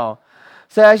will.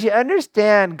 So as you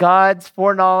understand God's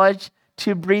foreknowledge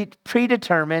to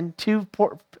predetermine, to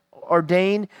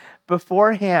ordain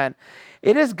beforehand,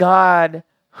 it is God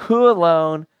who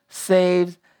alone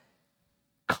saves,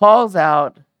 calls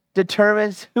out,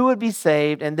 determines who would be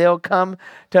saved, and they'll come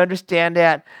to understand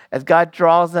that as God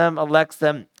draws them, elects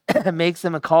them, makes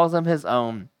them, and calls them his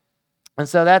own. And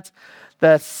so that's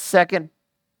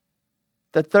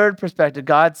the third perspective,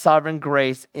 God's sovereign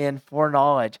grace in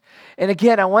foreknowledge. And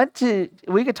again,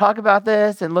 we could talk about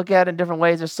this and look at it in different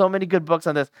ways. There's so many good books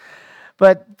on this.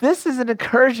 But this is an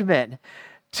encouragement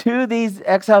to these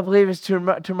exiled believers to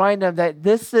remind them that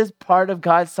this is part of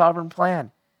God's sovereign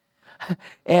plan.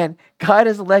 And God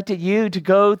has elected you to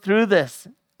go through this.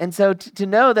 And so to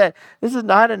know that this is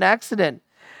not an accident.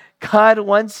 God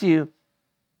wants you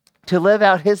to live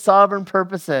out his sovereign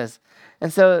purposes.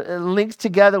 And so it links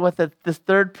together with this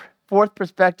fourth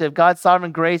perspective, God's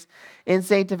sovereign grace in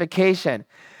sanctification.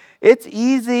 It's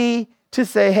easy to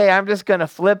say, hey, I'm just going to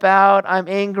flip out. I'm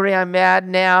angry. I'm mad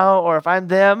now. Or if I'm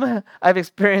them, I've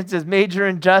experienced this major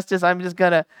injustice. I'm just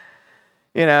going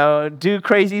to, do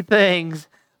crazy things.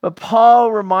 But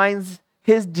Paul reminds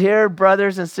his dear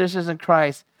brothers and sisters in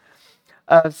Christ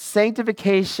of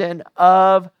sanctification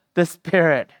of the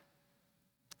Spirit.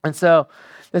 And so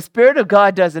the Spirit of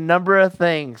God does a number of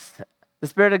things. The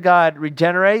Spirit of God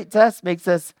regenerates us, makes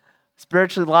us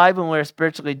spiritually alive when we're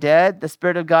spiritually dead. The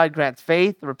Spirit of God grants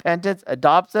faith, repentance,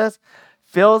 adopts us,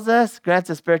 fills us, grants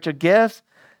us spiritual gifts,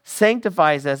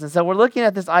 sanctifies us. And so we're looking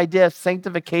at this idea of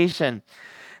sanctification.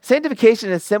 Sanctification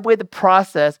is simply the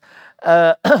process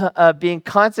of being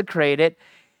consecrated,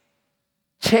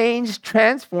 changed,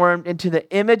 transformed into the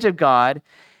image of God,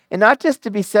 and not just to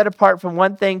be set apart from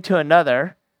one thing to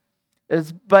another,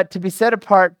 but to be set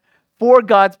apart for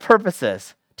God's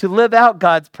purposes, to live out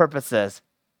God's purposes.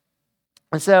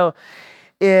 And so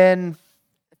in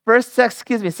 2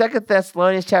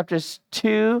 Thessalonians chapters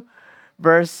 2,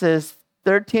 verses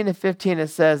 13 and 15, it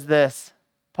says this.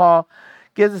 Paul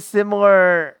gives a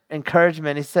similar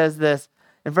encouragement. He says this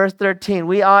in verse 13,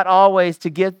 we ought always to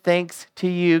give thanks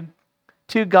to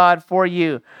God for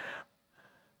you,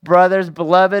 brothers,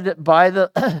 beloved by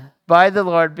the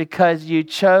Lord, because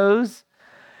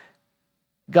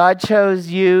God chose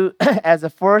you as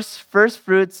a first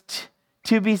fruits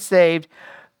to be saved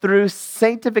through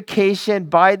sanctification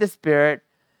by the Spirit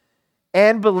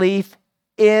and belief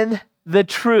in the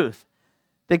truth.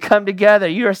 They come together.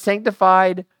 You are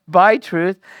sanctified by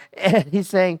truth. And he's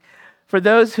saying, for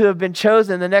those who have been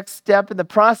chosen, the next step in the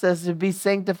process is to be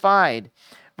sanctified.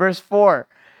 Verse 4,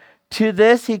 to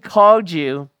this he called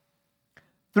you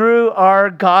through our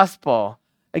gospel.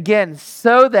 Again,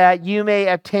 so that you may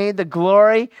obtain the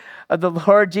glory of the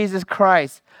Lord Jesus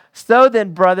Christ. So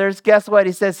then, brothers, guess what?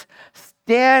 He says,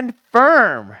 stand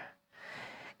firm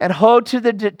and hold to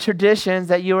the traditions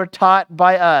that you were taught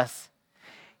by us,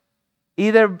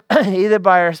 either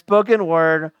by our spoken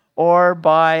word or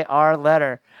by our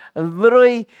letter.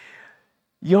 Literally,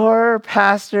 your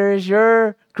pastors,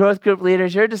 your growth group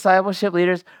leaders, your discipleship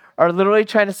leaders are literally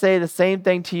trying to say the same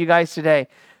thing to you guys today.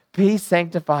 Be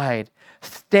sanctified.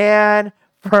 Stand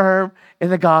firm in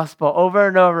the gospel over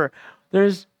and over.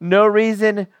 There's no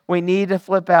reason we need to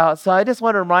flip out. So I just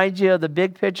want to remind you of the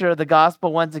big picture of the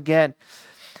gospel once again.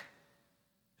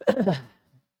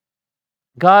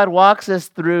 God walks us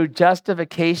through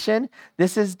justification.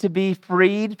 This is to be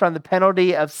freed from the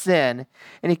penalty of sin.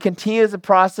 And he continues the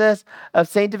process of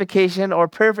sanctification or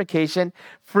purification,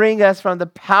 freeing us from the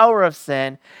power of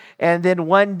sin. And then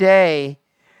one day,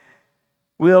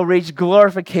 we'll reach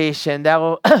glorification that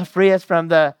will free us from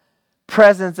the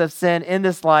presence of sin in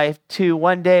this life to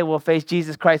one day we'll face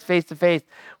Jesus Christ face to face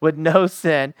with no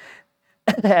sin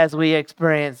as we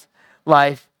experience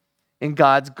life in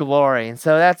God's glory. And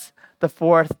so that's the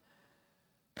fourth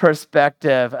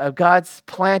perspective of God's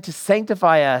plan to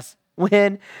sanctify us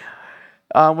when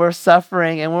we're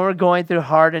suffering and when we're going through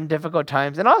hard and difficult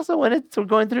times, and also when we're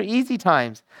going through easy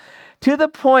times, to the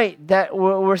point that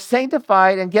we're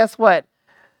sanctified. And guess what?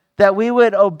 That we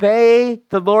would obey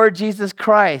the Lord Jesus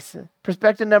Christ.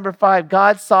 Perspective number 5,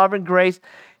 God's sovereign grace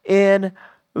in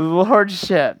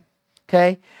lordship.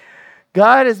 Okay?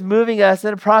 God is moving us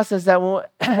in a process that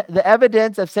the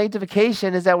evidence of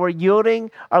sanctification is that we're yielding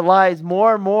our lives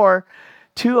more and more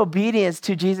to obedience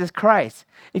to Jesus Christ.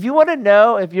 If you want to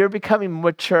know if you're becoming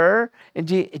mature in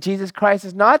Jesus Christ,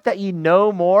 it's not that you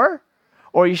know more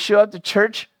or you show up to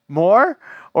church more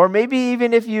or maybe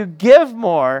even if you give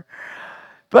more.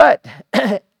 But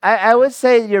I would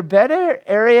say your better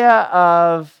area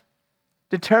of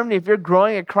determining if you're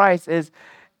growing in Christ is,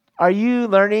 are you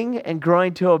learning and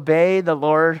growing to obey the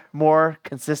Lord more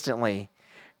consistently?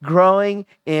 growing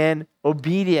in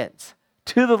obedience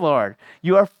to the Lord.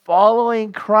 You are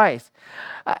following Christ.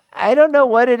 I don't know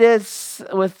what it is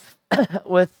with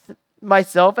with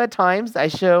myself at times. I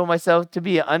show myself to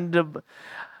be an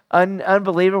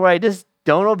unbeliever where I just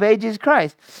don't obey Jesus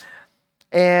Christ.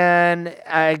 And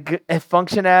I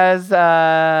function as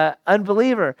an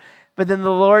unbeliever. But then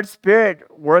the Lord's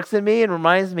Spirit works in me and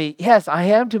reminds me, yes, I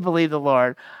am to believe the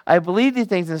Lord. I believe these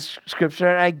things in Scripture,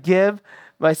 and I give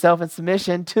myself in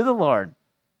submission to the Lord.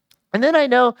 And then I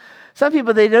know some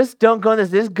people, they just don't go in this.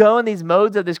 They just go in these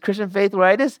modes of this Christian faith where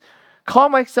I just call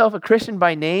myself a Christian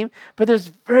by name, but there's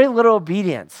very little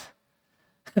obedience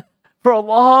for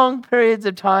long periods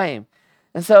of time.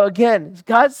 And so again,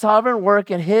 God's sovereign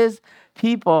work in his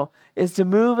people is to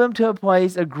move them to a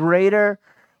place of greater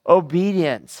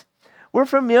obedience. We're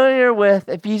familiar with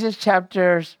Ephesians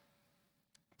chapters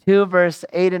 2, verse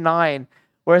 8 and 9,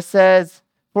 where it says,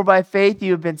 "For by faith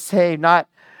you have been saved, not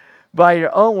by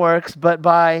your own works, but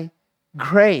by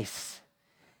grace."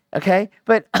 Okay?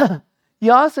 But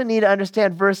you also need to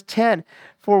understand verse 10,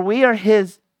 "For we are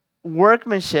his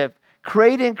workmanship,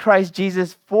 created in Christ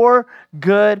Jesus for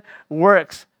good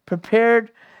works,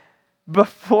 prepared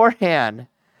beforehand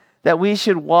that we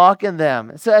should walk in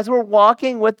them." So as we're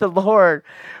walking with the Lord,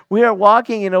 we are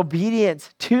walking in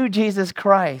obedience to Jesus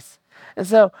Christ. And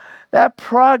so that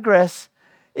progress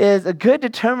is a good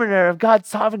determiner of God's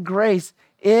sovereign grace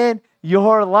in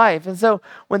your life. And so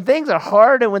when things are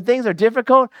hard and when things are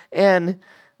difficult and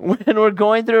when we're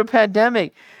going through a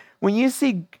pandemic, when you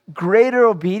see greater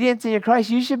obedience in your Christ,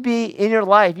 you should be in your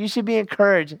life. You should be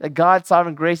encouraged that God's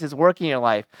sovereign grace is working in your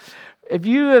life. If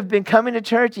you have been coming to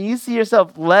church and you see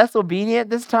yourself less obedient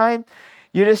this time,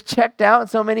 you're just checked out in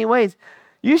so many ways,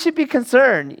 you should be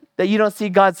concerned that you don't see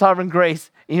God's sovereign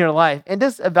grace in your life and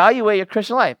just evaluate your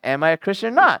Christian life. Am I a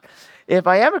Christian or not? If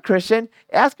I am a Christian,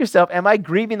 ask yourself, am I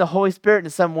grieving the Holy Spirit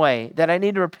in some way that I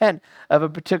need to repent of a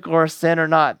particular sin or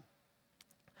not?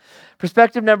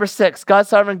 Perspective number 6, God's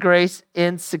sovereign grace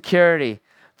in security.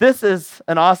 This is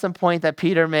an awesome point that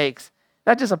Peter makes.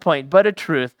 Not just a point, but a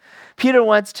truth. Peter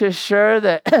wants to assure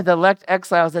the elect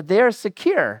exiles that they are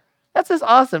secure. That's just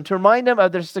awesome, to remind them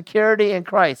of their security in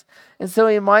Christ. And so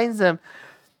he reminds them,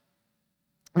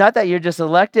 not that you're just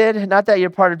elected, not that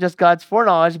you're part of just God's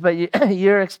foreknowledge, but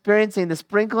you're experiencing the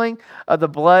sprinkling of the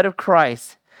blood of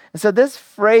Christ. And so this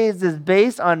phrase is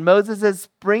based on Moses'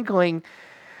 sprinkling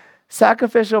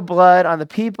sacrificial blood on the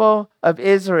people of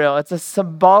Israel. It's a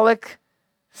symbolic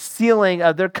sealing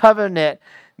of their covenant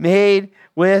made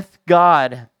with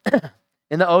God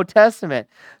in the Old Testament.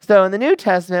 So in the New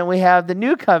Testament, we have the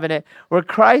new covenant where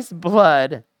Christ's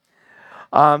blood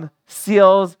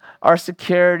seals our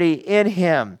security in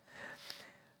him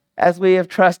as we have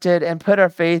trusted and put our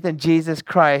faith in Jesus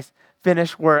Christ,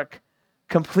 finished work,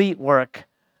 complete work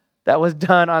that was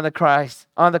done on the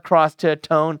cross to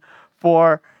atone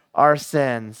for our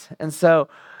sins. And so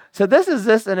this is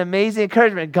just an amazing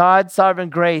encouragement. God's sovereign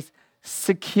grace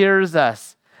secures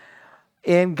us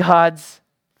in God's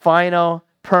final,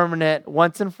 permanent,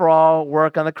 once and for all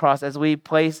work on the cross as we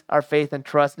place our faith and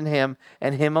trust in him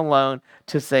and him alone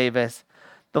to save us.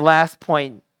 The last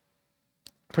point,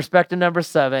 perspective number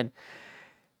 7.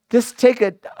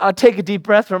 I'll take a deep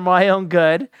breath for my own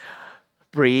good.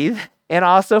 Breathe. And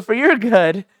also for your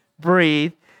good,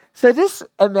 breathe. So just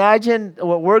imagine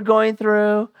what we're going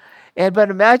through, but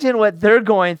imagine what they're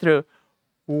going through.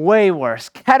 Way worse.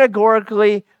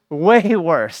 Categorically, way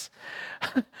worse.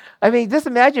 I mean, just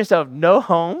imagine yourself, no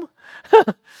home,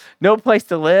 no place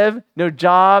to live, no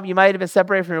job. You might have been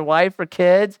separated from your wife or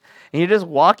kids, and you're just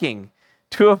walking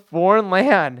to a foreign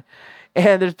land.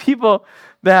 And there's people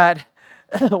that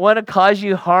want to cause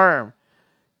you harm.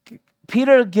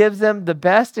 Peter gives them the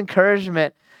best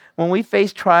encouragement when we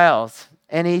face trials.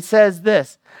 And he says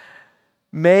this,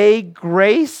 "May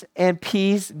grace and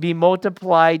peace be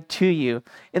multiplied to you."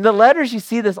 In the letters, you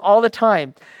see this all the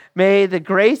time. May the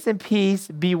grace and peace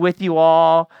be with you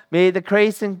all. May the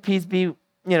grace and peace be,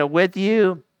 with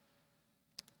you.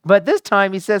 But this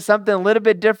time he says something a little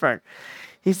bit different.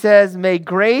 He says, "May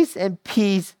grace and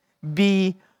peace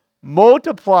be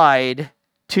multiplied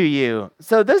to you."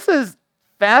 So this is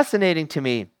fascinating to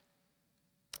me.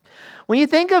 When you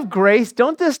think of grace,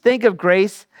 don't just think of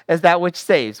grace as that which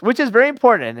saves, which is very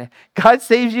important. God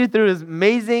saves you through his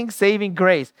amazing saving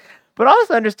grace. But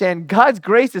also understand God's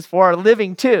grace is for our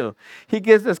living too. He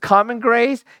gives us common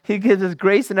grace. He gives us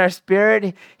grace in our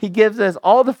spirit. He gives us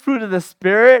all the fruit of the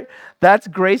Spirit. That's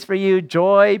grace for you.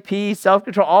 Joy, peace,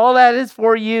 self-control. All that is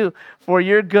for you, for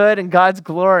your good and God's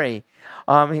glory.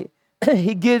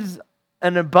 He gives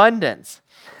an abundance.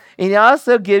 And he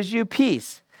also gives you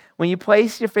peace. When you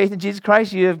place your faith in Jesus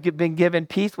Christ, you have been given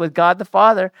peace with God the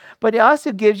Father, but he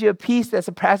also gives you a peace that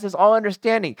surpasses all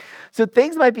understanding. So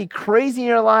things might be crazy in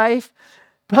your life,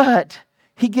 but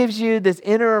he gives you this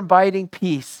inner abiding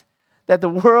peace that the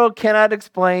world cannot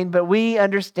explain, but we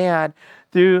understand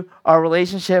through our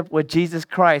relationship with Jesus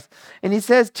Christ. And he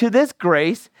says, to this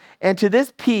grace and to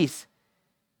this peace,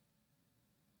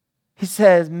 he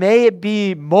says, may it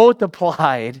be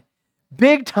multiplied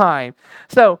big time.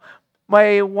 So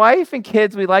my wife and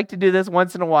kids, we like to do this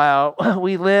once in a while.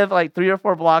 We live like 3 or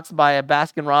 4 blocks by a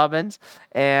Baskin Robbins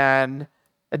and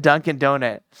a Dunkin'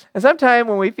 Donut. And sometimes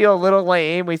when we feel a little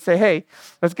lame, we say, hey,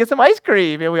 let's get some ice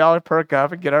cream. And we all perk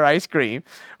up and get our ice cream.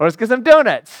 Or let's get some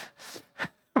donuts.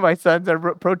 My sons are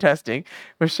protesting.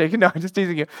 We're shaking. No, I'm just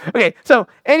teasing you. Okay, so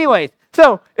anyways,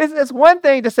 it's one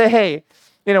thing to say, hey,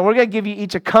 we're going to give you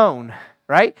each a cone,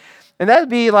 right? And that'd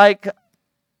be like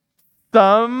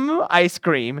some ice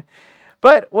cream.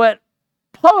 But what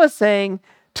Paul is saying,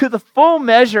 to the full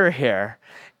measure here.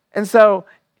 And so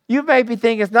you may be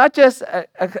thinking it's not just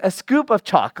a scoop of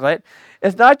chocolate.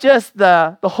 It's not just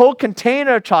the whole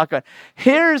container of chocolate.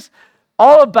 Here's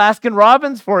all of Baskin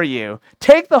Robbins for you.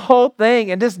 Take the whole thing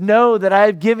and just know that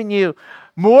I've given you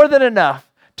more than enough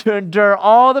to endure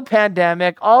all the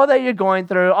pandemic, all that you're going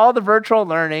through, all the virtual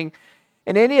learning,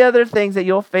 and any other things that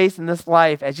you'll face in this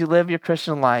life as you live your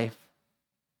Christian life.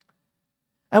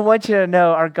 I want you to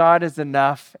know our God is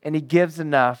enough, and he gives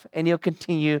enough, and he'll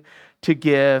continue to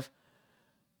give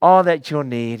all that you'll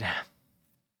need.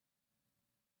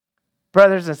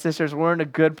 Brothers and sisters, we're in a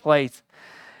good place.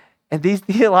 And these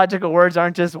theological words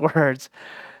aren't just words.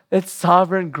 It's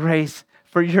sovereign grace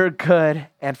for your good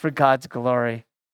and for God's glory.